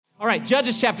right,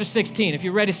 Judges chapter 16. If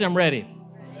you're ready, say I'm ready.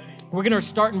 We're going to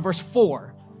start in verse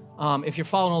 4. If you're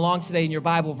following along today in your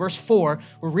Bible, verse 4,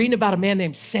 we're reading about a man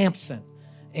named Samson.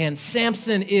 And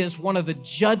Samson is one of the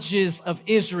judges of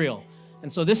Israel. And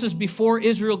so this is before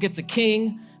Israel gets a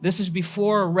king. This is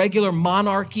before a regular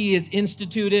monarchy is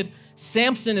instituted.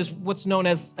 Samson is what's known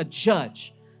as a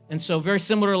judge. And so very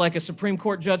similar like a Supreme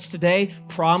Court judge today,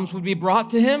 problems would be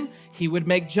brought to him. He would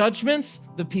make judgments.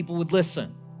 The people would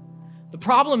listen. The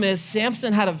problem is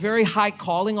Samson had a very high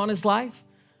calling on his life,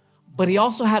 but he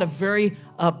also had a very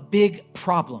big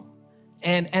problem.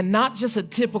 And not just a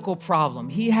typical problem.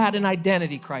 He had an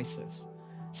identity crisis.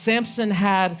 Samson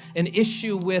had an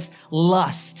issue with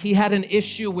lust. He had an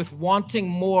issue with wanting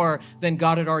more than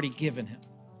God had already given him.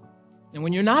 And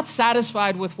when you're not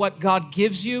satisfied with what God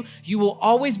gives you, you will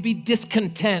always be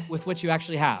discontent with what you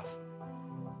actually have.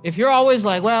 If you're always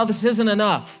like, well, this isn't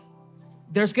enough,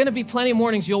 there's gonna be plenty of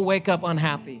mornings you'll wake up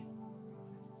unhappy.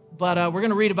 But we're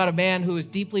gonna read about a man who is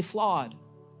deeply flawed,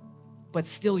 but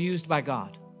still used by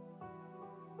God.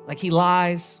 Like he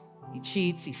lies, he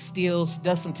cheats, he steals, he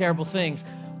does some terrible things,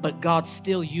 but God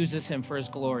still uses him for his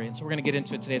glory. And so we're gonna get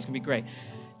into it today, it's gonna be great.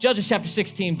 Judges chapter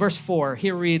 16, verse 4,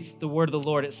 here reads the word of the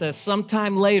Lord. It says,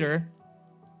 sometime later,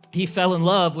 he fell in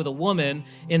love with a woman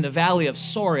in the valley of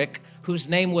Sorek, whose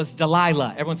name was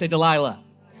Delilah. Everyone say Delilah.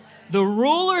 The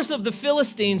rulers of the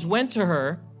Philistines went to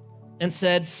her and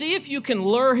said, see if you can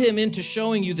lure him into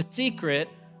showing you the secret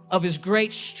of his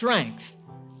great strength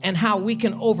and how we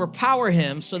can overpower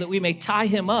him so that we may tie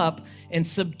him up and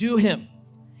subdue him.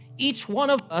 Each one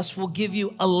of us will give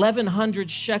you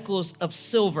 1,100 shekels of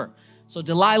silver. So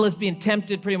Delilah is being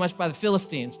tempted pretty much by the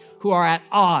Philistines, who are at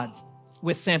odds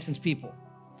with Samson's people.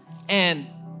 And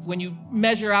when you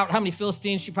measure out how many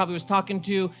Philistines she probably was talking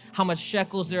to, how much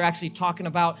shekels they're actually talking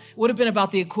about, it would have been about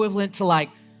the equivalent to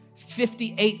like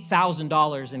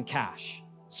 $58,000 in cash.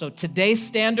 So today's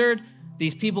standard,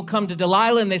 these people come to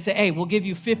Delilah and they say, hey, we'll give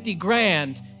you 50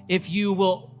 grand if you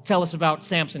will tell us about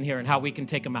Samson here and how we can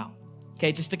take him out.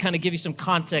 Okay, just to kind of give you some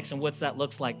context and what that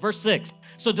looks like. Verse 6,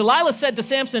 so Delilah said to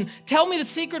Samson, tell me the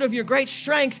secret of your great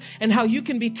strength and how you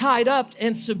can be tied up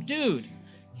and subdued.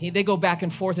 They go back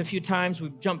and forth a few times.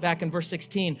 We jump back in verse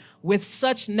 16. With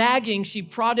such nagging, she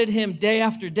prodded him day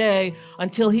after day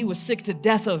until he was sick to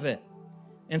death of it.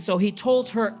 And so he told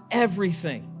her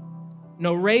everything.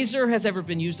 No razor has ever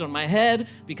been used on my head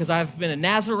because I've been a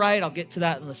Nazirite. I'll get to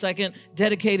that in a second.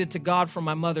 Dedicated to God from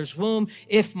my mother's womb.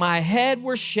 If my head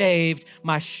were shaved,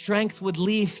 my strength would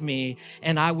leave me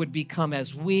and I would become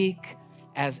as weak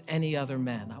as any other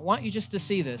man. I want you just to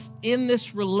see this. In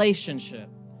this relationship,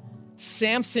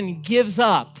 Samson gives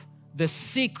up the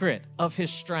secret of his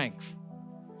strength.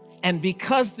 And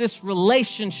because this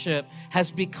relationship has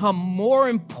become more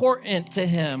important to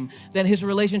him than his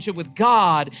relationship with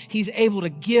God, he's able to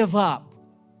give up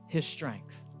his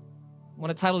strength. I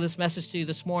want to title this message to you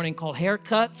this morning called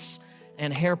Haircuts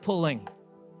and Hair Pulling.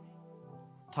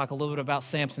 Talk a little bit about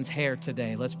Samson's hair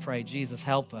today. Let's pray. Jesus,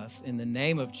 help us in the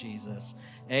name of Jesus.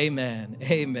 Amen,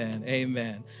 amen,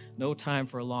 amen. No time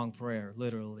for a long prayer,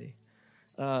 literally.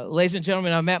 Ladies and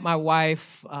gentlemen, I met my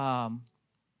wife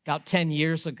about 10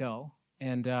 years ago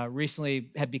and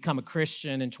recently had become a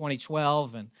Christian in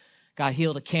 2012 and got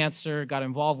healed of cancer, got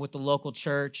involved with the local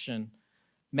church and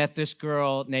met this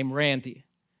girl named Randy.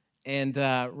 And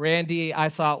Randy, I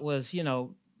thought was, a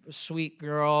sweet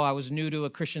girl. I was new to a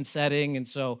Christian setting. And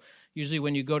so usually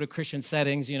when you go to Christian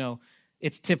settings,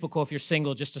 it's typical if you're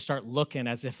single just to start looking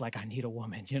as if like, I need a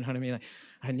woman, you know what I mean? Like,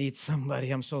 I need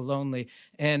somebody, I'm so lonely.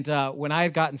 And when I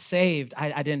had gotten saved,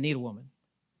 I didn't need a woman.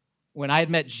 When I had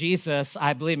met Jesus, I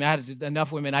had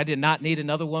enough women. I did not need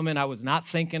another woman. I was not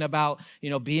thinking about,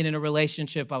 being in a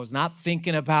relationship. I was not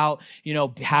thinking about,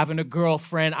 having a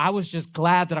girlfriend. I was just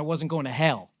glad that I wasn't going to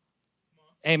hell.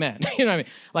 Amen. You know what I mean?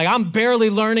 Like I'm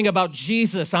barely learning about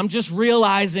Jesus. I'm just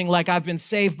realizing like I've been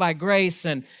saved by grace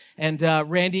and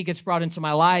Randy gets brought into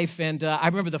my life. And I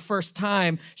remember the first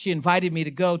time she invited me to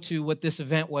go to what this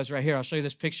event was right here. I'll show you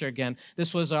this picture again.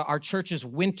 This was our church's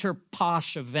winter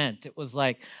posh event. It was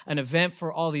like an event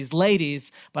for all these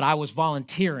ladies, but I was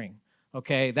volunteering.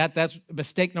 Okay, that's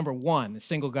mistake number one,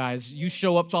 single guys. You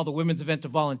show up to all the women's event to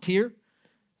volunteer.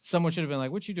 Someone should have been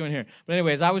like, what you doing here? But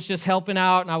anyways, I was just helping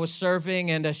out and I was serving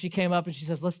and she came up and she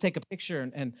says, let's take a picture.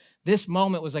 And this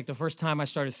moment was like the first time I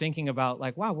started thinking about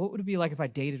like, wow, what would it be like if I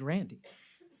dated Randy?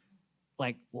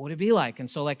 Like, what would it be like? And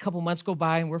so like a couple months go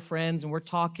by and we're friends and we're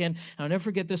talking. And I'll never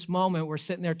forget this moment. We're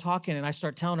sitting there talking and I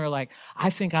start telling her like,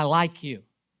 I think I like you.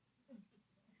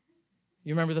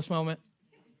 You remember this moment?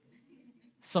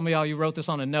 Some of y'all, you wrote this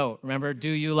on a note. Remember, do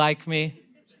you like me?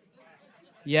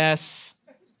 Yes.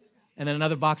 and then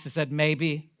another box that said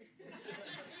maybe.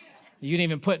 You didn't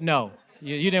even put no.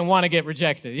 You didn't want to get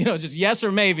rejected, just yes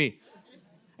or maybe.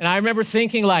 And I remember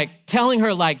thinking telling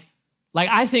her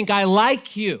I think I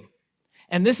like you.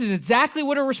 And this is exactly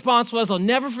what her response was. I'll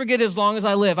never forget it as long as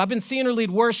I live. I've been seeing her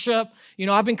lead worship.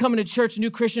 I've been coming to church,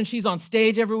 New Christian. She's on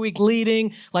stage every week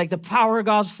leading, the power of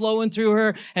God's flowing through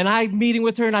her. And I'm meeting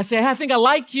with her and I say, hey, I think I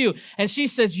like you. And she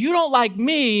says, you don't like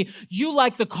me. You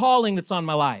like the calling that's on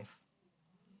my life.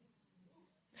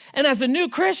 And as a new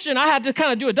Christian, I had to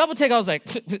kind of do a double take. I was like,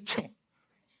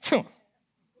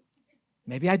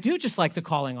 maybe I do just like the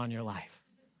calling on your life.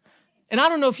 And I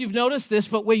don't know if you've noticed this,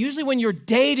 but usually when you're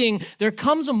dating, there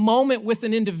comes a moment with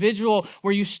an individual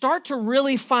where you start to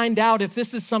really find out if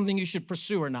this is something you should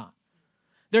pursue or not.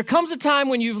 There comes a time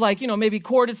when you've maybe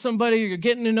courted somebody or you're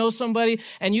getting to know somebody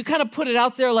and you kind of put it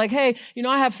out there hey,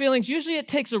 I have feelings. Usually it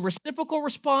takes a reciprocal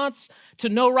response to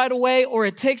know right away, or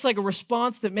it takes a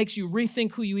response that makes you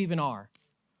rethink who you even are.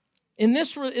 In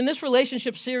this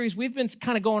relationship series, we've been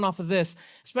kind of going off of this,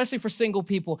 especially for single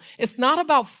people. It's not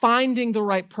about finding the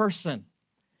right person.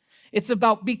 It's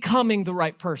about becoming the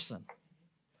right person.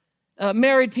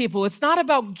 Married people, it's not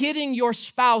about getting your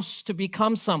spouse to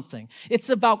become something. It's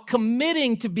about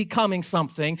committing to becoming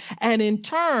something, and in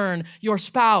turn, your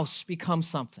spouse becomes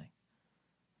something.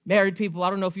 Married people, I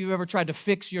don't know if you've ever tried to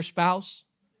fix your spouse.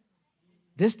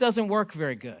 This doesn't work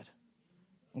very good,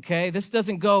 okay? This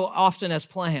doesn't go often as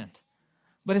planned.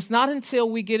 But it's not until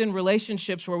we get in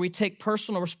relationships where we take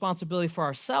personal responsibility for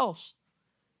ourselves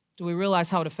do we realize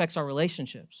how it affects our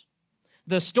relationships.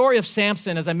 The story of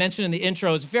Samson, as I mentioned in the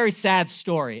intro, is a very sad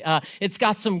story. It's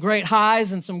got some great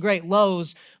highs and some great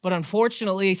lows, but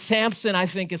unfortunately, Samson, I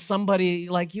think, is somebody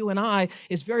like you and I,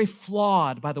 is very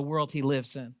flawed by the world he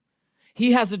lives in.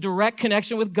 He has a direct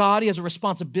connection with God. He has a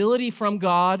responsibility from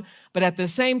God, but at the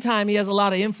same time, he has a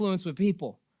lot of influence with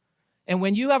people. And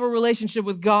when you have a relationship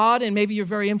with God and maybe you're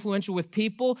very influential with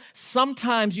people,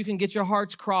 sometimes you can get your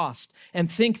hearts crossed and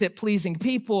think that pleasing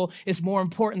people is more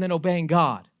important than obeying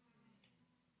God.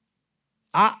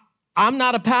 I'm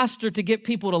not a pastor to get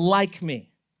people to like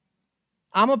me.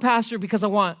 I'm a pastor because I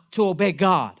want to obey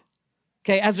God.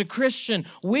 Okay, as a Christian,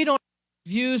 we don't have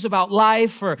views about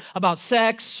life or about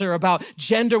sex or about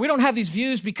gender. We don't have these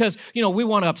views because, we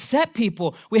want to upset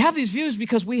people. We have these views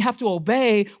because we have to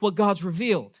obey what God's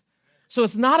revealed. So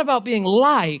it's not about being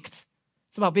liked,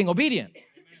 it's about being obedient.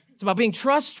 It's about being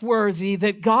trustworthy,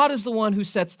 that God is the one who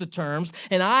sets the terms,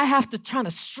 and I have to try to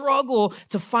struggle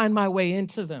to find my way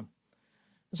into them.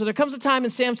 And so there comes a time in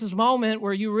Samson's moment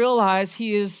where you realize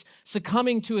he is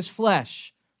succumbing to his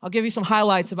flesh. I'll give you some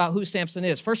highlights about who Samson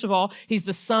is. First of all, he's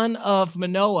the son of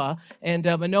Manoah, and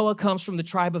Manoah comes from the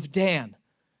tribe of Dan.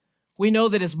 We know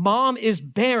that his mom is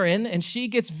barren, and she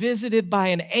gets visited by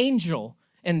an angel.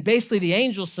 And basically the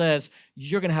angel says,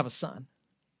 you're going to have a son,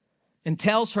 and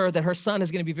tells her that her son is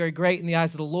going to be very great in the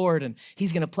eyes of the Lord, and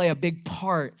he's going to play a big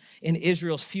part in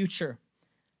Israel's future.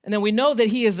 And then we know that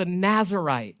he is a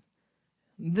Nazirite.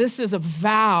 This is a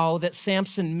vow that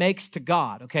Samson makes to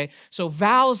God, okay? So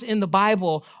vows in the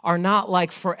Bible are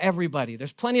not for everybody.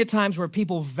 There's plenty of times where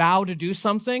people vow to do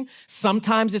something.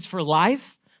 Sometimes it's for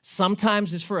life.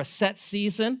 Sometimes it's for a set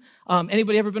season.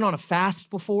 Anybody ever been on a fast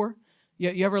before?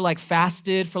 You ever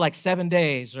fasted for 7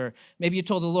 days, or maybe you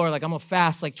told the Lord, I'm going to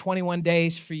fast 21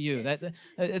 days for you.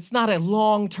 It's not a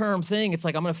long-term thing. It's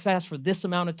I'm going to fast for this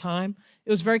amount of time. It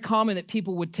was very common that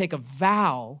people would take a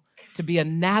vow to be a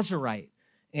Nazirite.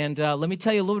 And let me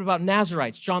tell you a little bit about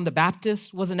Nazirites. John the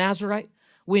Baptist was a Nazirite.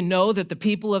 We know that the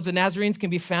people of the Nazarenes can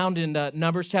be found in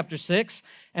Numbers chapter 6.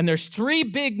 And there's 3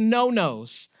 big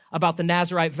no-nos about the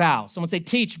Nazirite vow. Someone say,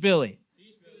 teach, Billy.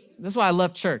 This is why I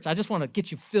love church. I just want to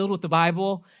get you filled with the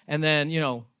Bible, and then,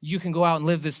 you can go out and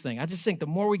live this thing. I just think the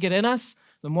more we get in us,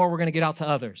 the more we're going to get out to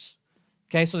others.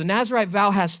 Okay, so the Nazirite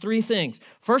vow has 3 things.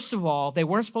 First of all, they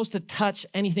weren't supposed to touch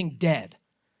anything dead.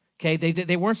 Okay,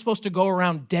 they weren't supposed to go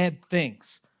around dead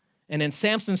things. And in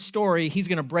Samson's story, he's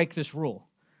going to break this rule.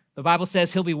 The Bible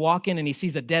says he'll be walking and he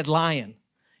sees a dead lion,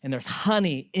 and there's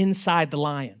honey inside the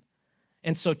lion.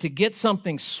 And so to get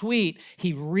something sweet,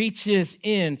 he reaches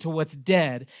into what's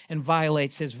dead and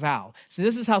violates his vow. So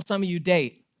this is how some of you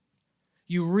date.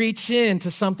 You reach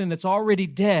into something that's already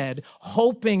dead,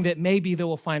 hoping that maybe they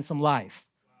will find some life.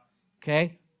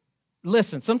 Okay?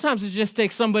 Listen, sometimes it just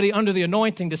takes somebody under the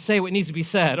anointing to say what needs to be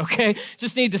said, okay?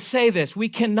 Just need to say this. We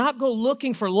cannot go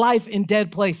looking for life in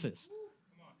dead places.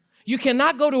 You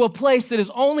cannot go to a place that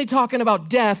is only talking about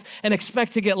death and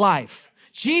expect to get life.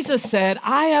 Jesus said,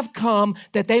 I have come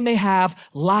that they may have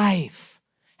life,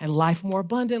 and life more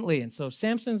abundantly. And so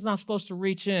Samson's not supposed to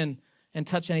reach in and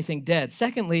touch anything dead.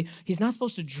 Secondly, he's not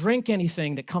supposed to drink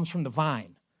anything that comes from the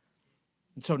vine.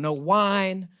 And so no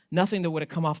wine, nothing that would have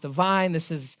come off the vine.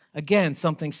 This is, again,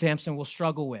 something Samson will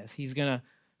struggle with. He's going to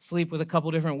sleep with a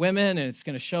couple different women, and it's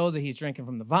going to show that he's drinking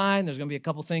from the vine. There's going to be a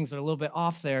couple things that are a little bit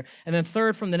off there. And then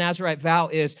third from the Nazirite vow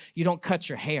is you don't cut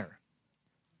your hair.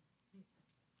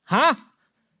 Huh?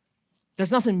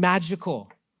 There's nothing magical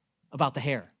about the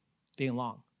hair being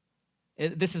long.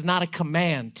 This is not a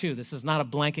command, too. This is not a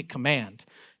blanket command,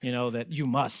 that you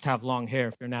must have long hair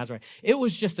if you're Nazirite. It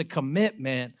was just a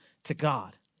commitment to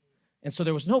God. And so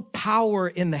there was no power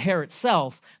in the hair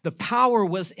itself. The power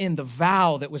was in the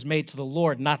vow that was made to the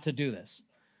Lord not to do this.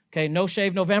 Okay, no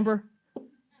shave November.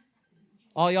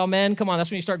 All y'all men, come on,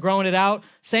 that's when you start growing it out.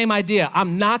 Same idea.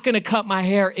 I'm not going to cut my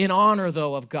hair in honor,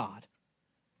 though, of God.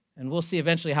 And we'll see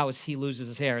eventually how he loses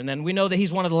his hair. And then we know that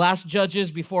he's one of the last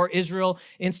judges before Israel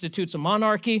institutes a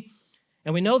monarchy.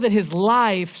 And we know that his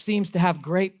life seems to have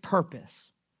great purpose.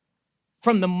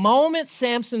 From the moment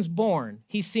Samson's born,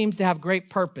 he seems to have great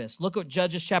purpose. Look what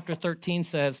Judges chapter 13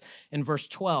 says in verse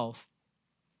 12.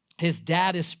 His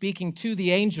dad is speaking to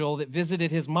the angel that visited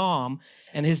his mom,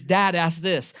 and his dad asks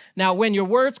this, "Now, when your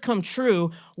words come true,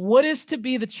 what is to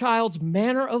be the child's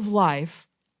manner of life,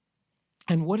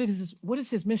 and what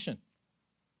is his mission?"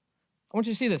 I want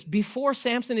you to see this. Before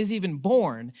Samson is even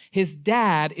born, his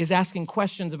dad is asking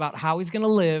questions about how he's going to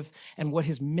live and what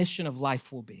his mission of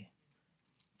life will be.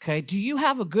 Okay, do you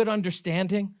have a good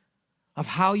understanding of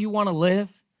how you want to live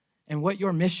and what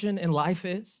your mission in life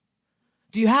is?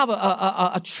 Do you have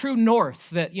a true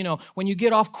north that, when you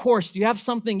get off course, do you have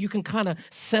something you can kind of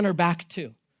center back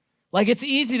to? Like, it's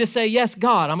easy to say, yes,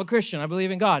 God, I'm a Christian, I believe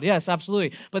in God. Yes,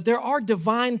 absolutely. But there are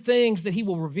divine things that he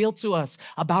will reveal to us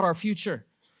about our future.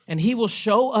 And he will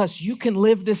show us you can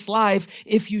live this life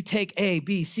if you take A,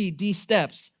 B, C, D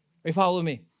steps. Are you following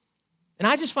me? And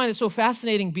I just find it so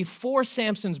fascinating. Before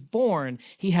Samson's born,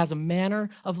 he has a manner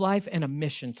of life and a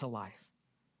mission to life.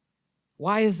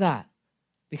 Why is that?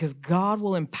 Because God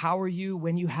will empower you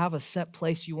when you have a set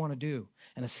place you want to do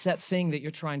and a set thing that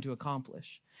you're trying to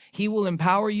accomplish. He will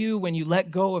empower you when you let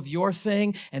go of your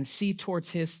thing and see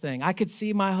towards his thing. I could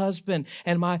see my husband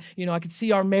and I could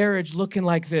see our marriage looking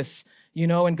like this,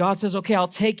 and God says, okay, I'll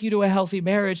take you to a healthy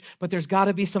marriage, but there's got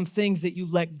to be some things that you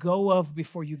let go of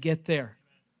before you get there.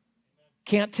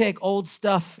 Can't take old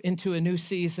stuff into a new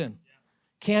season.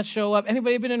 Can't show up.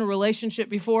 Anybody been in a relationship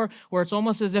before where it's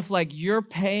almost as if like you're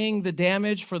paying the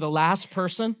damage for the last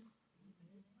person?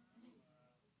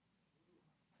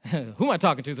 Who am I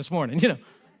talking to this morning?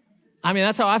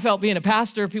 That's how I felt being a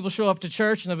pastor. People show up to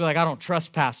church and they'll be like, I don't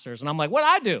trust pastors. And I'm like, what'd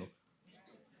I do?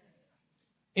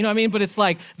 But it's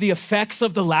like the effects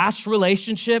of the last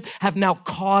relationship have now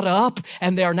caught up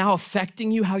and they are now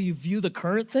affecting you how you view the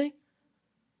current thing.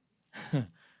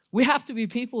 We have to be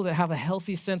people that have a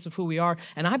healthy sense of who we are.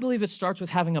 And I believe it starts with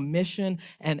having a mission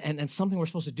and something we're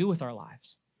supposed to do with our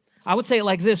lives. I would say it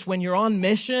like this: when you're on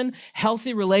mission,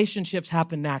 healthy relationships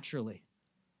happen naturally.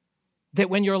 That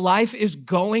when your life is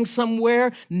going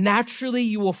somewhere, naturally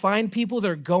you will find people that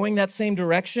are going that same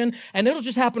direction, and it'll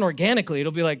just happen organically.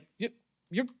 It'll be like,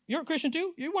 you're a Christian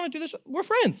too? You want to do this? We're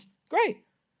friends. Great.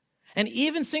 And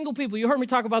even single people, you heard me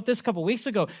talk about this a couple weeks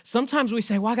ago. Sometimes we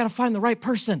say, well, I got to find the right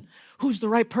person. Who's the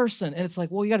right person? And it's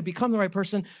like, well, you got to become the right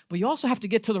person, but you also have to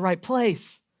get to the right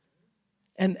place.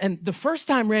 And the first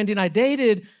time Randy and I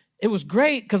dated, it was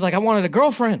great because I wanted a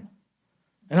girlfriend.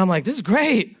 And I'm like, this is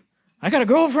great. I got a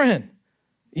girlfriend.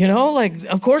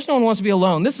 Of course no one wants to be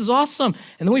alone. This is awesome.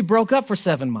 And then we broke up for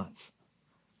 7 months.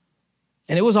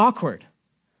 And it was awkward.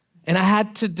 And I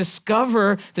had to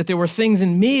discover that there were things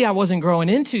in me I wasn't growing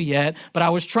into yet, but I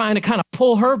was trying to kind of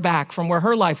pull her back from where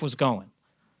her life was going.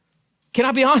 Can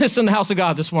I be honest in the house of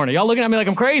God this morning? Y'all looking at me like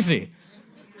I'm crazy.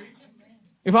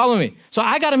 You follow me? So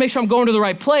I got to make sure I'm going to the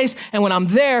right place, and when I'm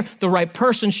there, the right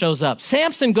person shows up.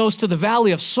 Samson goes to the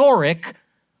valley of Sorek,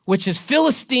 which is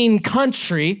Philistine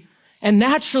country, and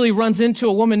naturally runs into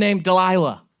a woman named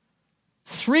Delilah.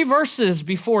 3 verses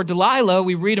before Delilah,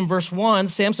 we read in verse 1,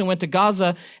 Samson went to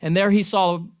Gaza, and there he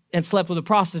saw and slept with a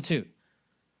prostitute.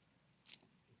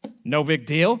 No big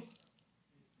deal.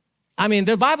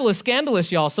 The Bible is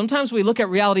scandalous, y'all. Sometimes we look at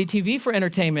reality TV for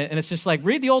entertainment, and it's just like,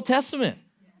 read the Old Testament.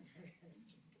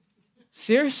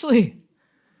 Seriously.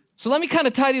 So let me kind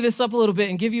of tidy this up a little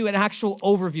bit and give you an actual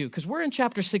overview, because we're in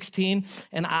chapter 16,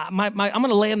 and I'm going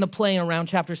to land the plane around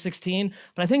chapter 16,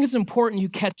 but I think it's important you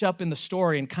catch up in the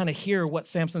story and kind of hear what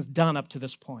Samson's done up to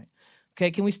this point. Okay,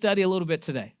 can we study a little bit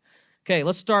today? Okay,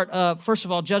 let's start, first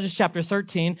of all, Judges chapter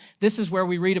 13. This is where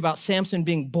we read about Samson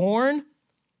being born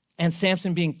and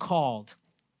Samson being called.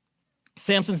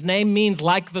 Samson's name means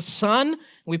like the sun.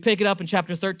 We pick it up in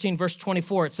chapter 13, verse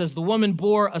 24. It says, the woman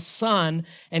bore a son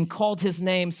and called his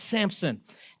name Samson.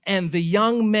 And the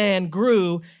young man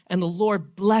grew, and the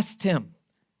Lord blessed him.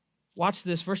 Watch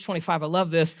this, verse 25. I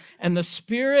love this. And the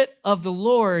Spirit of the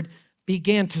Lord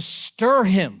began to stir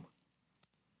him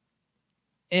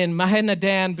in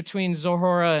Mahanadan between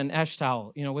Zohora and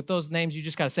Eshtaol. With those names, you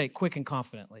just got to say it quick and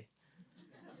confidently.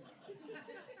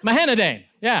 Mahanadan,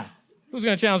 yeah. Who's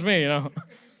going to challenge me,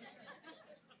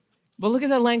 But look at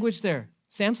that language there.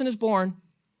 Samson is born,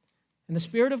 and the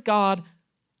Spirit of God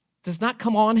does not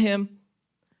come on him,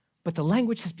 but the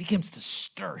language just begins to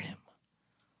stir him.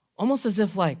 Almost as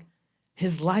if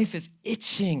his life is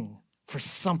itching for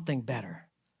something better.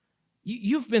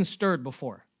 You've been stirred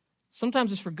before.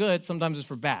 Sometimes it's for good, sometimes it's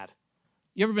for bad.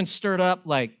 You ever been stirred up,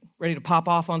 ready to pop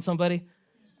off on somebody?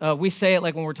 We say it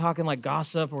when we're talking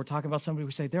gossip or we're talking about somebody,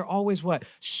 we say, they're always what?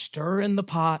 Stirring the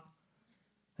pot.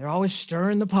 They're always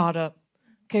stirring the pot up.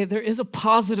 Okay, there is a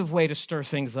positive way to stir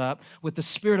things up with the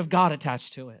Spirit of God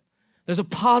attached to it. There's a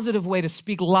positive way to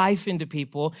speak life into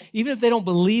people, even if they don't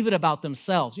believe it about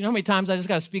themselves. You know how many times I just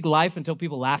got to speak life until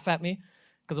people laugh at me?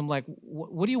 Because I'm like,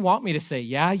 what do you want me to say?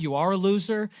 Yeah, you are a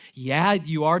loser. Yeah,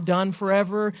 you are done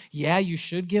forever. Yeah, you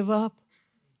should give up.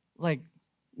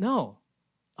 No.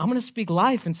 I'm going to speak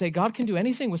life and say God can do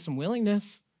anything with some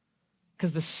willingness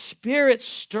because the Spirit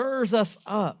stirs us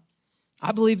up.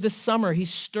 I believe this summer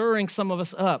He's stirring some of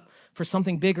us up for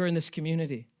something bigger in this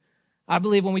community. I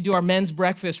believe when we do our men's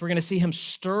breakfast, we're going to see Him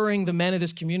stirring the men of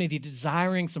this community,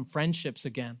 desiring some friendships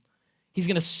again. He's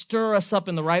going to stir us up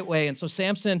in the right way. And so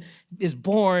Samson is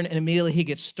born and immediately he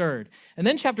gets stirred. And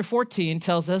then chapter 14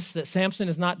 tells us that Samson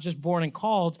is not just born and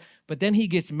called, but then he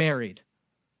gets married.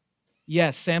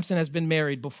 Yes, Samson has been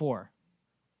married before.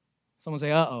 Someone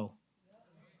say, uh-oh.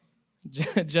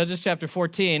 Judges chapter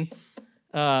 14,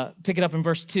 pick it up in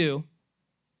verse 2.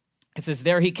 It says,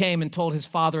 there he came and told his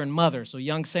father and mother, so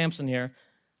young Samson here,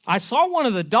 I saw one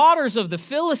of the daughters of the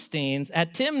Philistines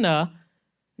at Timnah.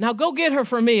 Now go get her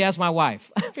for me as my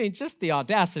wife. I mean, just the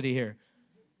audacity here.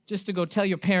 Just to go tell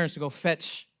your parents to go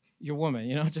fetch your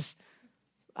woman,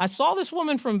 I saw this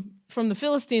woman from the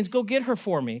Philistines, go get her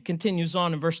for me. Continues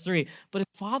on in verse 3. But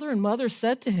his father and mother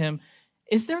said to him,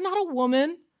 is there not a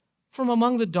woman from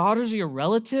among the daughters of your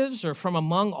relatives or from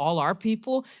among all our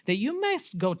people that you may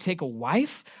go take a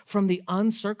wife from the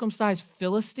uncircumcised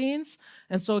Philistines?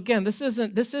 And so again, this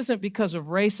isn't because of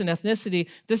race and ethnicity.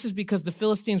 This is because the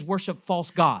Philistines worship false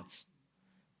gods.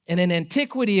 And in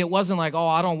antiquity, it wasn't like, oh,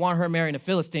 I don't want her marrying a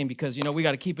Philistine because, we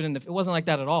got to keep it in it wasn't like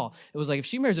that at all. It was like, if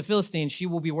she marries a Philistine, she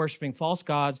will be worshiping false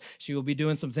gods. She will be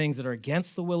doing some things that are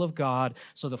against the will of God.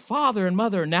 So the father and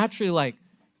mother are naturally like,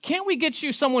 can't we get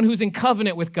you someone who's in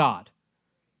covenant with God?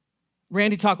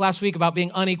 Randy talked last week about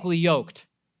being unequally yoked.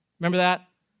 Remember that?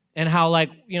 And how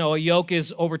a yoke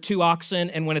is over 2 oxen,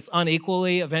 and when it's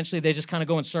unequally, eventually they just kind of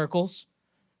go in circles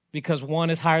because one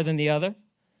is higher than the other.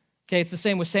 Okay, it's the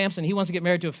same with Samson. He wants to get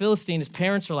married to a Philistine. His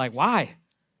parents are like, why?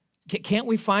 Can't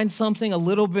we find something a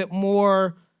little bit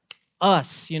more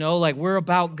us, we're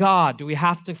about God? Do we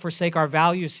have to forsake our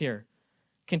values here?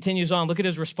 Continues on. Look at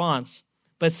his response.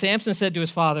 But Samson said to his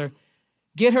father,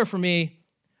 get her for me,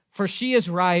 for she is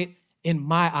right in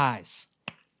my eyes.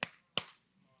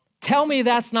 Tell me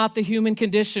that's not the human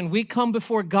condition. We come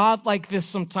before God like this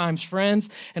sometimes, friends,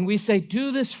 and we say,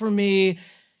 do this for me.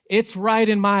 It's right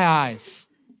in my eyes.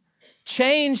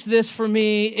 Change this for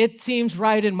me. It seems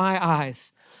right in my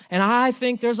eyes. And I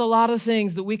think there's a lot of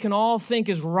things that we can all think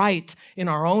is right in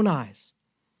our own eyes.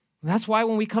 And that's why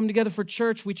when we come together for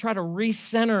church, we try to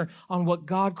recenter on what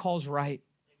God calls right.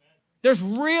 There's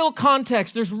real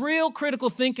context. There's real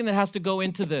critical thinking that has to go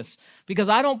into this because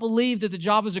I don't believe that the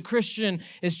job as a Christian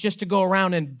is just to go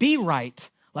around and be right,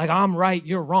 like I'm right,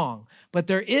 you're wrong. But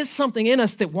there is something in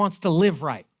us that wants to live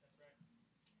right.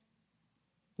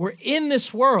 We're in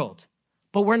this world,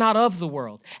 but we're not of the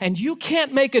world. And you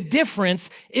can't make a difference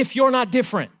if you're not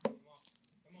different.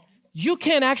 You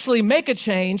can't actually make a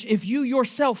change if you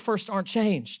yourself first aren't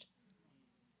changed.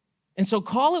 And so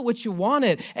call it what you want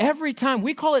it. Every time,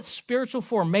 we call it spiritual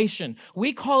formation.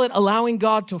 We call it allowing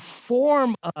God to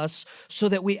form us so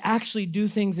that we actually do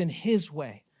things in His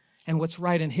way and what's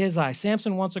right in His eyes.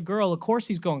 Samson wants a girl. Of course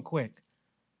he's going quick.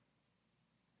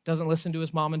 Doesn't listen to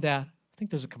his mom and dad. I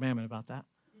think there's a commandment about that.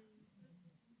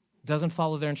 Doesn't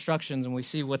follow their instructions, and we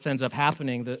see what ends up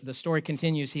happening. The story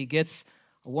continues. He gets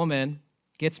a woman,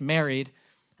 gets married,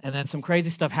 and then some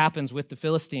crazy stuff happens with the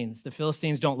Philistines. The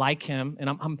Philistines don't like him,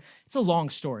 and it's a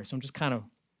long story, so I'm just kind of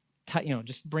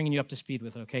just bringing you up to speed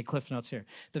with it, okay? Cliff notes here.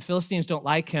 The Philistines don't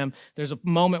like him. There's a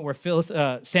moment where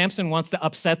Samson wants to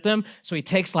upset them, so he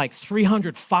takes like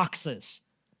 300 foxes,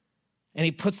 and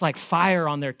he puts like fire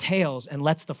on their tails and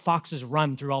lets the foxes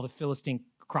run through all the Philistine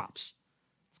crops.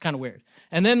 It's kind of weird.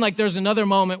 And then like there's another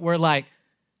moment where like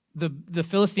the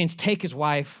Philistines take his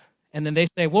wife, and then they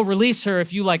say, we'll release her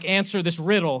if you like answer this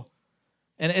riddle.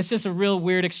 And it's just a real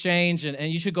weird exchange,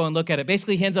 and you should go and look at it.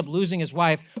 Basically, he ends up losing his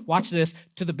wife, watch this,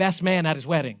 to the best man at his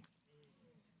wedding.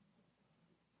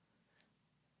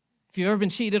 If you've ever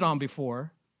been cheated on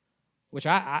before, which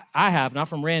I have, not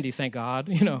from Randy, thank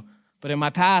God, but in my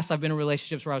past, I've been in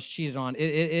relationships where I was cheated on.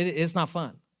 It's not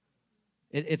fun.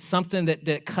 It's something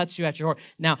that cuts you at your heart.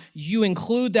 Now, you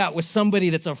include that with somebody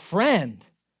that's a friend.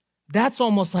 That's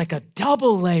almost like a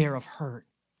double layer of hurt.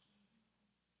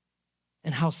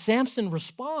 And how Samson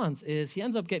responds is he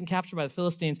ends up getting captured by the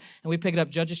Philistines, and we pick it up,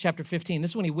 Judges chapter 15.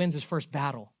 This is when he wins his first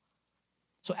battle.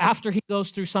 So after he goes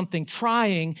through something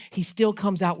trying, he still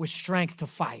comes out with strength to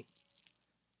fight.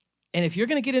 And if you're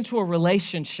going to get into a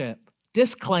relationship,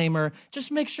 disclaimer,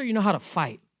 just make sure you know how to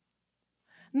fight.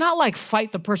 Not like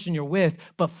fight the person you're with,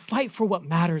 but fight for what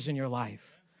matters in your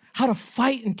life. How to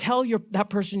fight and tell that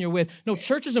person you're with, no,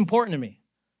 church is important to me.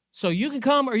 So you can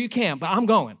come or you can't, but I'm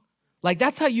going. Like,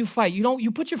 that's how you fight. You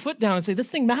put your foot down and say, this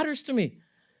thing matters to me.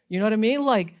 You know what I mean?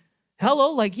 Like, hello,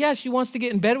 like, yeah, she wants to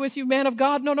get in bed with you, man of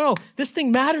God. No, this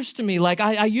thing matters to me. Like,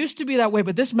 I used to be that way,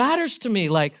 but this matters to me.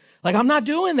 Like I'm not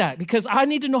doing that because I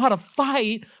need to know how to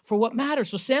fight for what matters.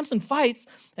 So Samson fights,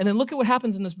 and then look at what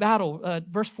happens in this battle.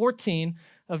 Verse 14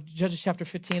 of Judges chapter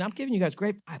 15. I'm giving you guys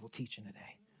great Bible teaching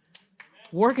today.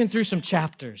 Working through some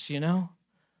chapters,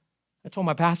 I told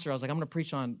my pastor, I was like, I'm going to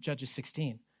preach on Judges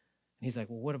 16. And he's like,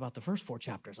 well, what about the first 4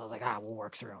 chapters? I was like, we'll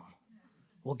work through them.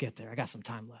 We'll get there. I got some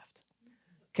time left.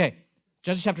 Okay,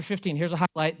 Judges chapter 15, here's a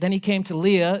highlight. Then he came to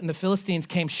Leah, and the Philistines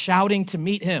came shouting to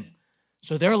meet him.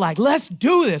 So they're like, let's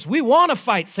do this. We want to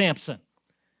fight Samson.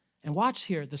 And watch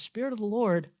here, the Spirit of the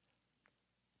Lord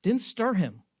didn't stir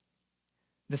him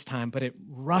this time, but it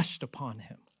rushed upon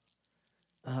him.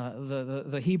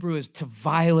 The Hebrew is to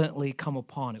violently come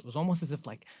upon. It was almost as if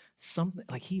like something,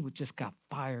 like he just got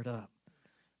fired up.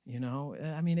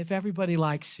 I mean, if everybody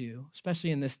likes you,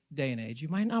 especially in this day and age, you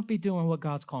might not be doing what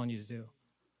God's calling you to do.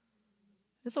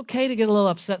 It's okay to get a little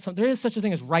upset. There is such a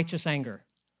thing as righteous anger.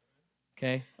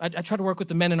 Okay, I try to work with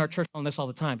the men in our church on this all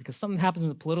the time because something happens in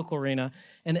the political arena,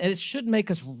 and it should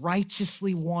make us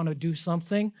righteously want to do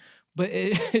something, but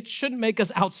it shouldn't make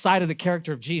us outside of the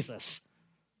character of Jesus.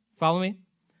 Follow me?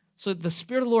 So the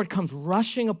Spirit of the Lord comes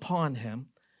rushing upon him,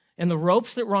 and the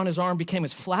ropes that were on his arm became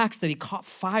as flax that he caught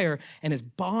fire, and his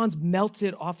bonds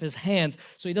melted off his hands.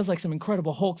 So he does like some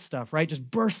Incredible Hulk stuff, right?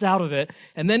 Just bursts out of it.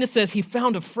 And then it says he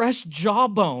found a fresh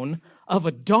jawbone of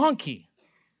a donkey.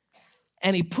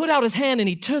 And he put out his hand and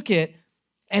he took it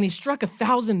and he struck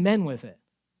 1,000 men with it.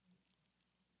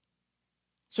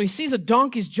 So he sees a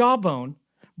donkey's jawbone,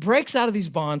 breaks out of these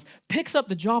bonds, picks up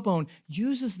the jawbone,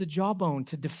 uses the jawbone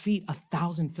to defeat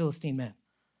 1,000 Philistine men.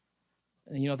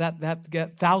 And that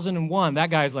 1,001,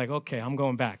 that guy's like, okay, I'm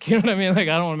going back. You know what I mean? Like,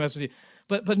 I don't want to mess with you.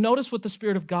 But notice what the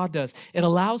Spirit of God does. It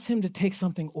allows him to take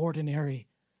something ordinary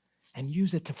and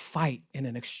use it to fight in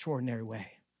an extraordinary way.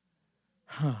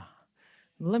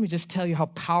 Let me just tell you how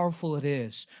powerful it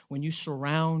is when you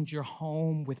surround your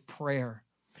home with prayer,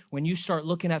 when you start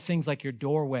looking at things like your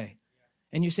doorway,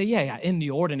 and you say, yeah, in the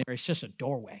ordinary, it's just a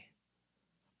doorway.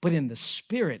 But in the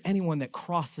Spirit, anyone that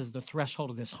crosses the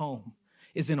threshold of this home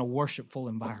is in a worshipful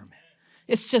environment.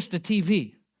 It's just a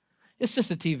TV. It's just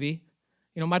a TV.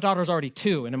 My daughter's already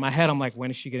 2, and in my head, I'm like,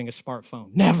 when is she getting a smartphone?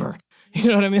 Never. You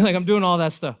know what I mean? Like, I'm doing all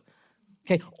that stuff.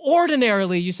 Okay,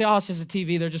 ordinarily, you say, it's just a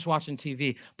TV, they're just watching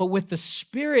TV. But with the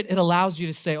Spirit, it allows you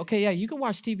to say, okay, yeah, you can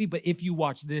watch TV, but if you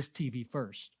watch this TV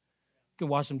first, you can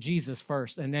watch some Jesus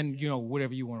first, and then,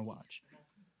 whatever you want to watch.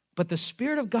 But the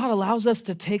Spirit of God allows us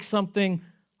to take something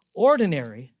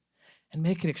ordinary and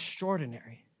make it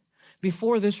extraordinary.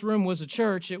 Before this room was a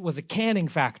church, it was a canning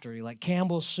factory, like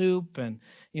Campbell's Soup, and,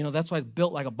 that's why it's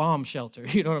built like a bomb shelter.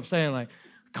 You know what I'm saying? Like,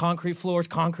 concrete floors,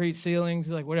 concrete ceilings,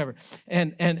 like whatever.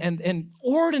 And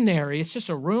ordinary, it's just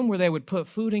a room where they would put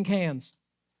food in cans.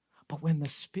 But when the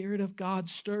Spirit of God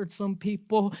stirred some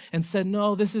people and said,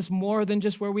 no, this is more than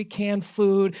just where we can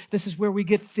food. This is where we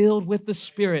get filled with the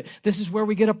Spirit. This is where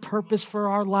we get a purpose for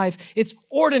our life. It's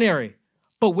ordinary,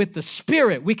 but with the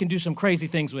Spirit, we can do some crazy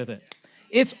things with it.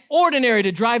 It's ordinary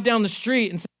to drive down the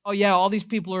street and say, oh yeah, all these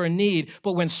people are in need.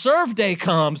 But when Serve Day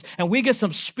comes and we get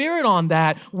some Spirit on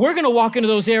that, we're going to walk into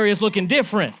those areas looking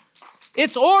different.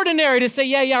 It's ordinary to say,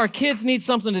 yeah, our kids need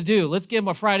something to do. Let's give them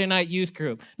a Friday night youth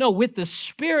group. No, with the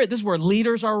Spirit, this is where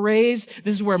leaders are raised.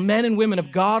 This is where men and women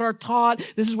of God are taught.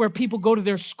 This is where people go to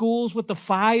their schools with the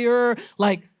fire.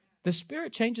 Like, the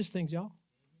Spirit changes things, y'all.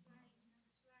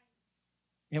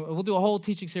 And we'll do a whole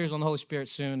teaching series on the Holy Spirit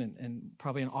soon, and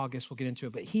probably in August we'll get into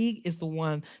it. But he is the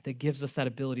one that gives us that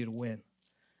ability to win.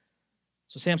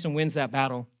 So Samson wins that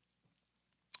battle,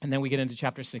 and then we get into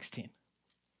chapter 16.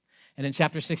 And in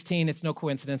chapter 16, it's no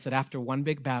coincidence that after one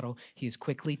big battle, he is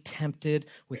quickly tempted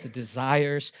with the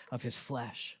desires of his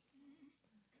flesh.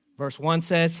 Verse 1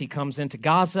 says he comes into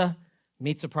Gaza,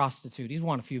 meets a prostitute. He's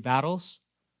won a few battles.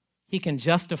 He can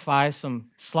justify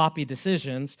some sloppy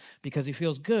decisions because he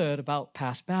feels good about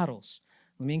past battles.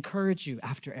 Let me encourage you,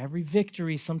 after every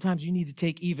victory, sometimes you need to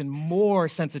take even more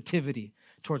sensitivity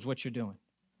towards what you're doing.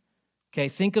 Okay,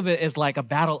 think of it as like a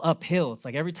battle uphill. It's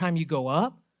like every time you go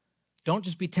up, don't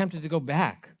just be tempted to go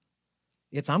back.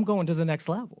 It's I'm going to the next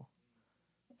level.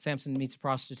 Samson meets a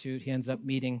prostitute. He ends up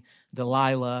meeting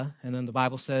Delilah, and then the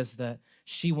Bible says that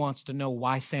she wants to know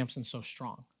why Samson's so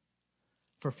strong.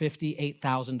 For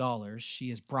 $58,000,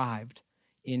 she is bribed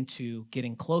into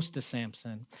getting close to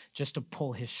Samson just to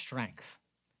pull his strength,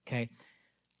 okay?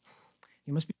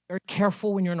 You must be very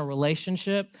careful when you're in a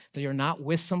relationship that you're not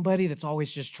with somebody that's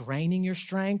always just draining your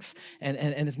strength and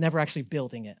is never actually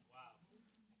building it.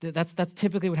 That's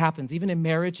typically what happens. Even in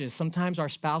marriages, sometimes our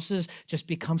spouses just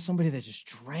become somebody that just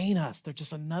drain us. They're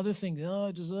just another thing,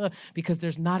 because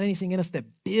there's not anything in us that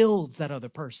builds that other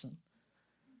person.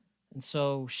 And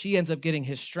so she ends up getting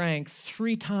his strength.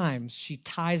 3 times she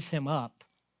ties him up.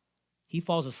 He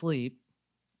falls asleep.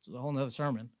 It's a whole nother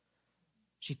sermon.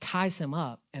 She ties him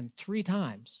up, and 3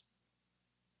 times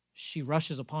she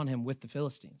rushes upon him with the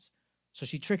Philistines. So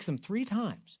she tricks him 3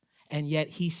 times, and yet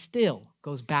he still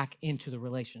goes back into the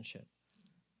relationship.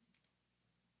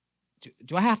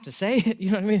 Do I have to say it?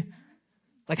 You know what I mean?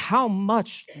 Like, how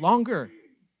much longer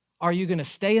are you going to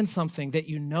stay in something that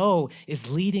you know is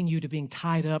leading you to being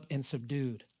tied up and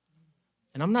subdued?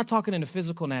 And I'm not talking in a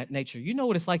physical nature. You know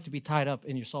what it's like to be tied up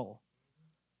in your soul,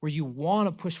 where you want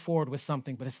to push forward with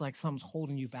something, but it's like something's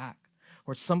holding you back.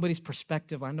 Or it's somebody's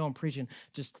perspective. I know I'm preaching.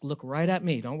 Just look right at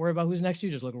me. Don't worry about who's next to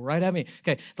you. Just look right at me.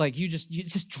 Okay, like it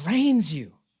just drains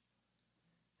you.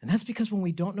 And that's because when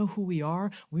we don't know who we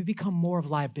are, we become more of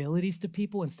liabilities to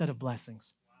people instead of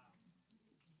blessings.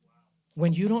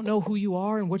 When you don't know who you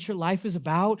are and what your life is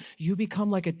about, you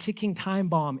become like a ticking time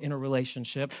bomb in a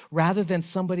relationship rather than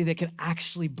somebody that can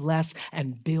actually bless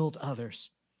and build others.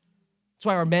 That's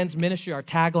why our men's ministry, our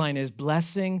tagline is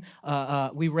blessing.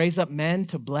 We raise up men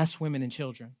to bless women and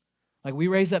children. Like we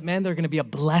raise up men, they're going to be a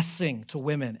blessing to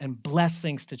women and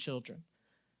blessings to children.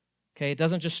 Okay, it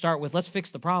doesn't just start with let's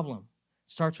fix the problem.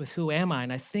 It starts with who am I?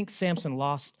 And I think Samson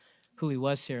lost who he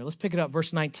was here. Let's pick it up,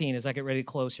 verse 19, as I get ready to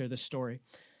close here this story.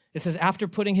 It says, after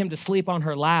putting him to sleep on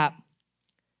her lap,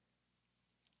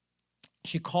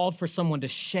 she called for someone to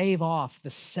shave off the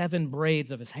 7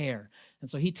 braids of his hair. And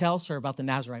so he tells her about the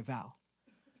Nazirite vow.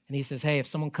 And he says, hey, if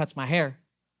someone cuts my hair,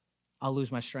 I'll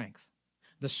lose my strength.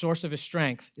 The source of his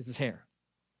strength is his hair.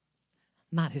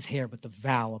 Not his hair, but the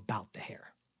vow about the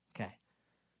hair. Okay.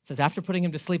 It says, after putting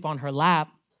him to sleep on her lap,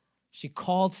 she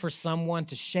called for someone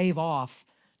to shave off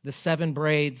the 7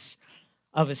 braids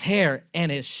of his hair,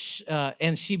 and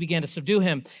she began to subdue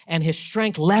him, and his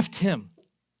strength left him.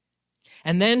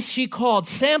 And then she called,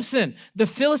 Samson, the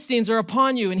Philistines are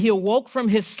upon you. And he awoke from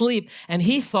his sleep, and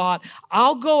he thought,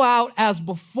 I'll go out as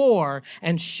before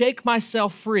and shake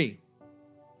myself free.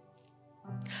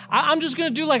 I'm just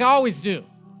going to do like I always do.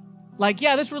 Like,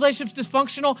 yeah, this relationship's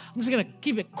dysfunctional. I'm just going to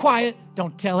keep it quiet.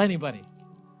 Don't tell anybody.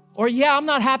 Or, yeah, I'm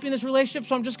not happy in this relationship,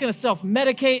 so I'm just going to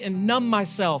self-medicate and numb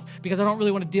myself because I don't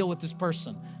really want to deal with this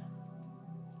person.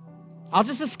 I'll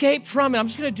just escape from it. I'm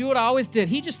just going to do what I always did.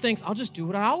 He just thinks, I'll just do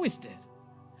what I always did.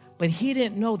 But he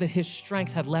didn't know that his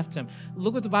strength had left him.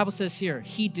 Look what the Bible says here.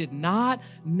 He did not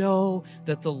know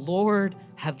that the Lord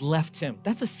had left him.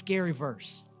 That's a scary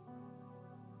verse.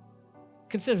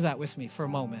 Consider that with me for a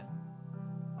moment.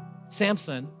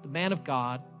 Samson, the man of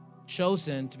God,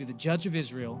 chosen to be the judge of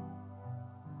Israel.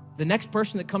 The next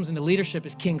person that comes into leadership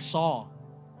is King Saul,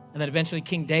 and then eventually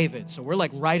King David. So we're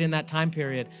like right in that time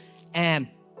period. And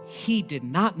he did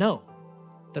not know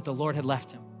that the Lord had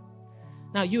left him.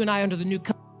 Now, you and I under the new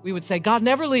covenant, we would say God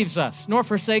never leaves us nor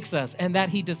forsakes us, and that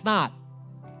he does not.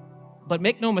 But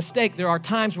make no mistake, there are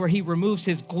times where he removes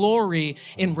his glory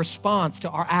in response to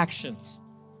our actions.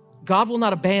 God will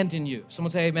not abandon you. Someone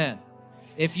say amen.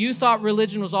 If you thought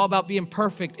religion was all about being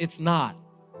perfect, it's not.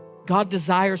 God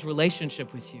desires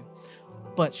relationship with you.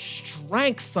 But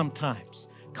strength sometimes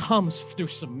comes through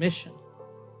submission.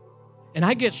 And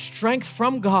I get strength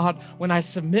from God when I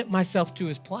submit myself to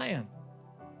his plan.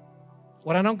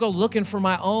 When I don't go looking for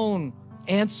my own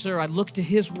answer, I look to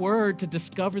his word to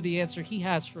discover the answer he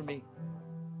has for me.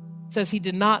 It says he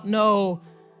did not know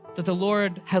that the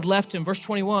Lord had left him. Verse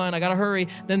 21, I gotta hurry.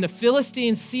 Then the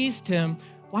Philistines seized him,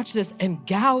 watch this, and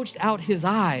gouged out his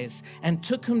eyes and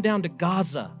took him down to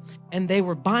Gaza. And they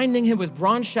were binding him with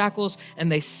bronze shackles,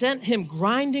 and they sent him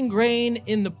grinding grain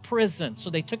in the prison. So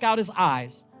they took out his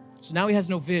eyes. So now he has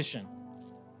no vision.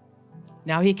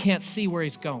 Now he can't see where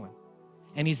he's going,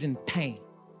 and he's in pain.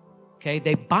 Okay,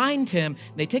 they bind him,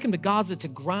 they take him to Gaza to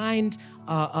grind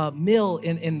a mill,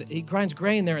 he grinds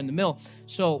grain there in the mill.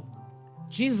 So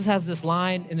Jesus has this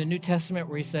line in the New Testament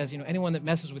where he says, anyone that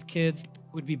messes with kids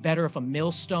would be better if a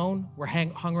millstone were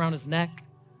hung around his neck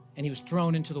and he was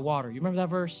thrown into the water. You remember that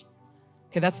verse?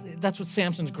 Okay, that's what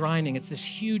Samson's grinding. It's this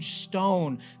huge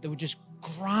stone that would just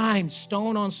grind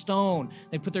stone on stone.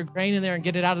 They put their grain in there and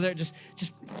get it out of there, just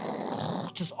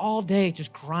all day,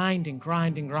 just grinding.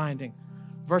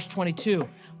 Verse 22,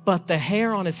 but the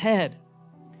hair on his head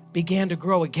began to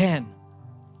grow again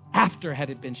after it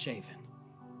had been shaven.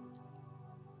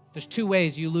 There's two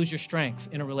ways you lose your strength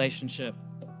in a relationship.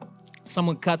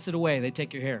 Someone cuts it away, they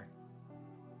take your hair.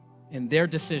 And their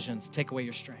decisions take away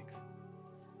your strength.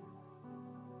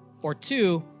 Or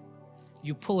two,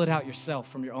 you pull it out yourself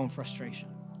from your own frustration.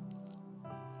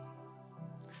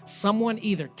 Someone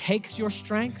either takes your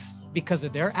strength because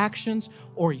of their actions,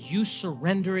 or you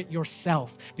surrender it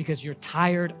yourself because you're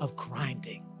tired of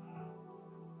grinding.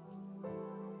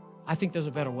 I think there's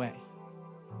a better way.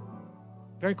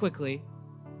 Very quickly,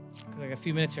 I got a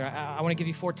few minutes here. I want to give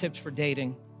you 4 tips for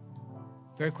dating.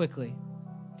 Very quickly,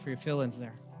 for your fill-ins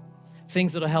there.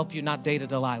 Things that'll help you not date a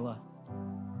Delilah.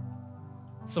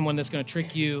 Someone that's going to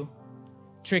trick you,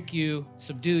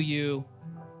 subdue you,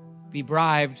 be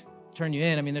bribed, turn you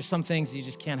in. There's some things you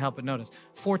just can't help but notice.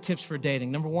 4 tips for dating.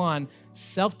 Number 1,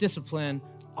 self-discipline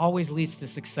always leads to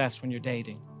success when you're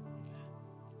dating.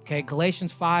 Okay,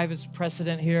 Galatians 5 is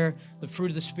precedent here. The fruit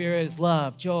of the Spirit is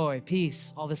love, joy,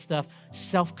 peace, all this stuff.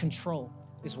 Self-control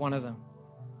is one of them.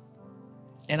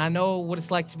 And I know what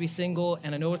it's like to be single,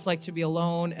 and I know what it's like to be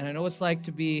alone, and I know what it's like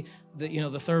to be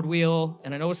the third wheel,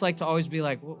 and I know what it's like to always be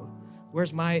like,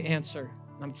 where's my answer?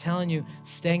 I'm telling you,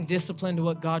 staying disciplined to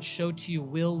what God showed to you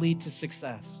will lead to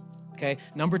success, okay?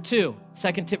 Number 2,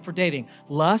 second tip for dating,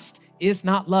 lust is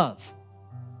not love.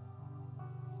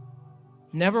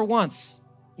 Never once,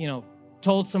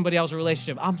 told somebody I was in a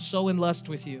relationship, I'm so in lust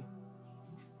with you.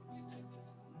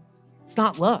 It's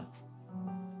not love.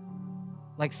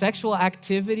 Like sexual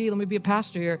activity, let me be a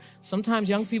pastor here. Sometimes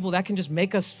young people, that can just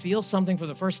make us feel something for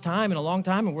the first time in a long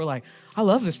time, and we're like, I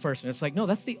love this person. It's like, no,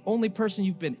 that's the only person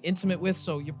you've been intimate with,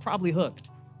 so you're probably hooked.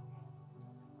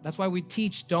 That's why we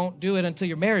teach don't do it until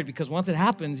you're married, because once it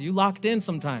happens, you locked in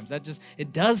sometimes.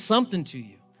 It does something to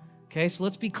you. Okay, so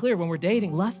let's be clear. When we're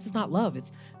dating, lust is not love.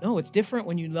 It's different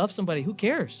when you love somebody. Who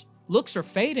cares? Looks are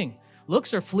fading.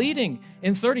 Looks are fleeting.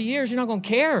 In 30 years, you're not going to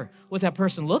care what that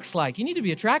person looks like. You need to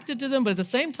be attracted to them, but at the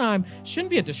same time, it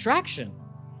shouldn't be a distraction.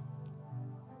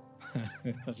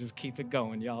 I'll just keep it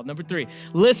going, y'all. Number 3,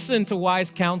 listen to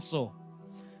wise counsel.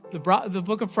 The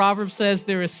book of Proverbs says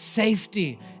there is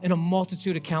safety in a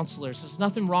multitude of counselors. There's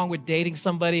nothing wrong with dating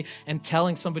somebody and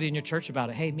telling somebody in your church about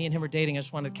it. Hey, me and him are dating. I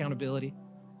just wanted accountability.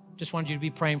 Just wanted you to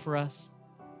be praying for us.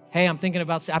 Hey,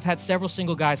 I've had several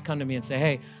single guys come to me and say,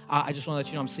 hey, I just want to let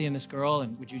you know I'm seeing this girl,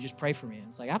 and would you just pray for me? And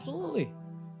it's like, absolutely.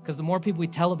 Because the more people we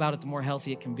tell about it, the more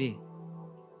healthy it can be.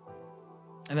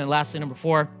 And then lastly, number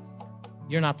 4,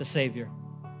 you're not the savior.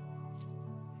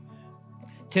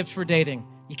 Tips for dating,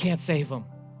 you can't save them.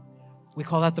 We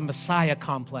call that the Messiah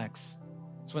complex.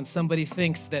 It's when somebody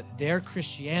thinks that their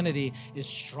Christianity is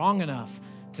strong enough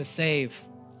to save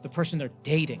the person they're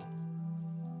dating.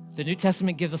 The New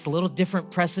Testament gives us a little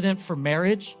different precedent for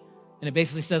marriage. And it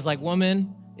basically says, like,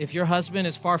 woman, if your husband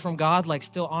is far from God, like,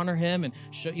 still honor him and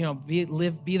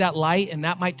be that light, and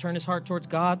that might turn his heart towards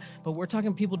God. But we're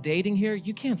talking people dating here.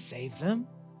 You can't save them.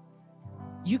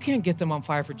 You can't get them on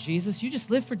fire for Jesus. You just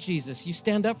live for Jesus. You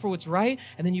stand up for what's right,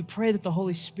 and then you pray that the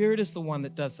Holy Spirit is the one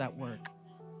that does that work.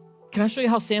 Can I show you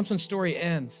how Samson's story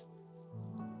ends?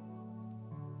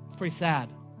 It's pretty sad.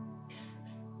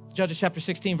 Judges chapter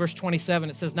 16, verse 27,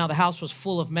 it says, now the house was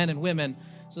full of men and women.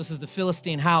 So this is the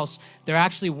Philistine house. They're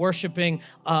actually worshiping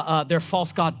their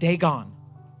false god Dagon.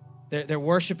 They're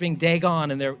worshiping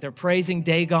Dagon, and they're praising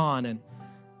Dagon. And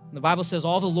the Bible says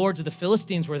all the lords of the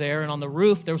Philistines were there, and on the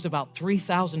roof there was about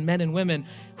 3,000 men and women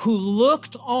who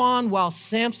looked on while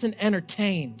Samson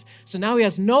entertained. So now he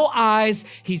has no eyes.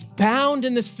 He's bound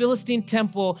in this Philistine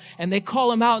temple, and they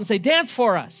call him out and say, dance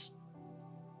for us.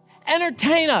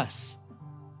 entertain us.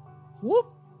 Whoop.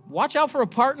 Watch out for a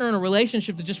partner in a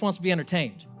relationship that just wants to be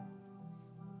entertained.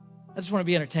 I just want to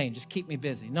be entertained. Just keep me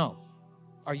busy. No.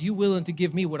 Are you willing to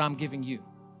give me what I'm giving you?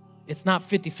 It's not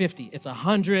 50-50. It's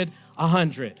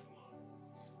 100-100. It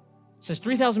says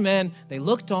 3,000 men, they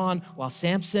looked on while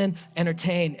Samson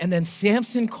entertained. And then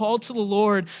Samson called to the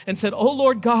Lord and said, "Oh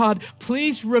Lord God,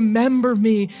 please remember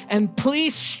me and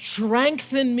please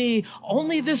strengthen me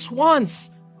only this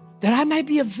once, that I might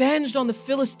be avenged on the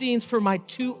Philistines for my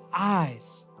 2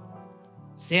 eyes."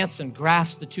 Samson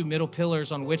grasped the 2 middle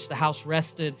pillars on which the house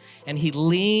rested, and he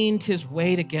leaned his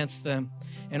weight against them.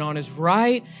 And on his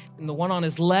right and the one on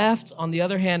his left, on the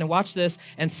other hand, and watch this,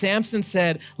 and Samson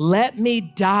said, "Let me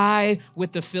die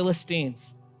with the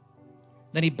Philistines."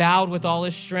 Then he bowed with all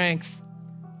his strength,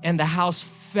 and the house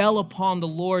fell upon the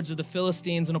lords of the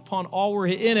Philistines and upon all who were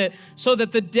in it, so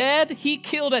that the dead he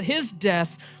killed at his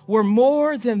death were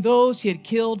more than those he had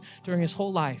killed during his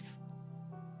whole life.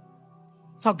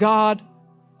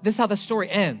 This is how the story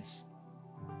ends.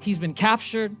 He's been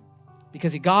captured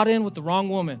because he got in with the wrong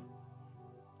woman.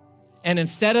 And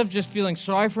instead of just feeling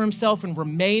sorry for himself and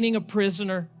remaining a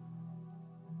prisoner,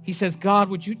 he says, "God,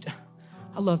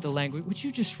 I love the language, would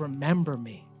you just remember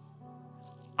me?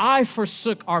 I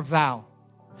forsook our vow.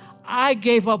 I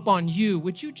gave up on you.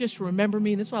 Would you just remember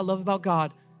me?" And this is what I love about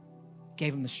God.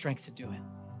 Gave him the strength to do it.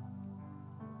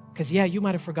 Because you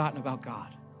might have forgotten about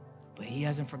God, but he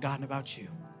hasn't forgotten about you.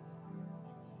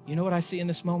 You know what I see in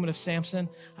this moment of Samson?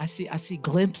 I see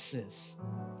glimpses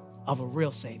of a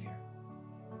real Savior.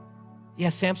 Yeah,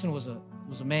 Samson was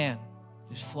a man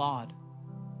who's flawed,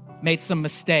 made some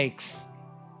mistakes.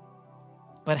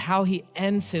 But how he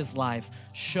ends his life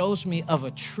shows me of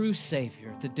a true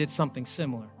Savior that did something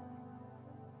similar.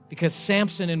 Because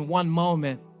Samson in one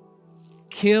moment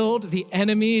killed the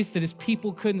enemies that his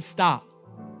people couldn't stop.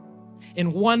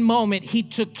 In one moment, he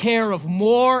took care of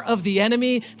more of the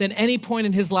enemy than any point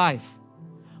in his life.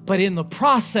 But in the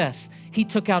process, he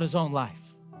took out his own life.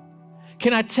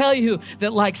 Can I tell you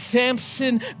that like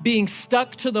Samson being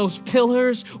stuck to those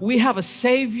pillars, we have a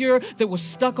Savior that was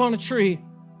stuck on a tree.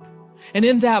 And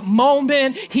in that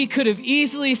moment, he could have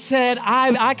easily said,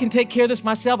 I can take care of this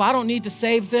myself. I don't need to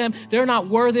save them. They're not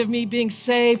worthy of me being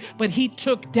saved. But he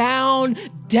took down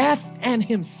death and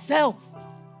himself.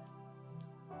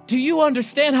 Do you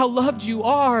understand how loved you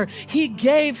are? He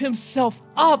gave himself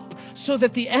up so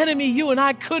that the enemy you and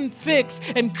I couldn't fix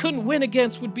and couldn't win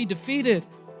against would be defeated.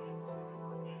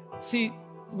 See,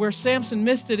 where Samson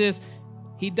missed it is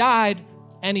he died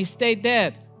and he stayed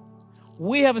dead.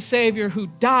 We have a Savior who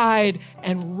died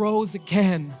and rose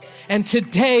again. And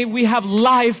today we have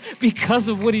life because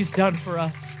of what he's done for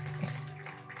us.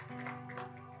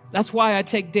 That's why I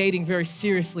take dating very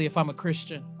seriously if I'm a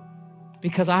Christian,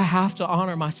 because I have to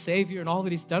honor my Savior and all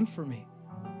that he's done for me.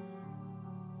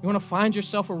 You want to find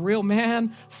yourself a real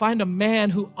man? Find a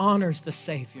man who honors the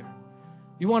Savior.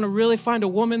 You want to really find a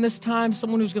woman this time,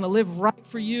 someone who's going to live right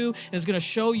for you and is going to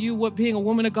show you what being a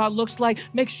woman of God looks like?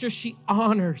 Make sure she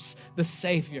honors the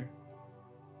Savior.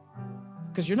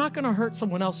 Because you're not going to hurt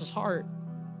someone else's heart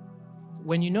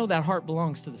when you know that heart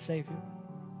belongs to the Savior.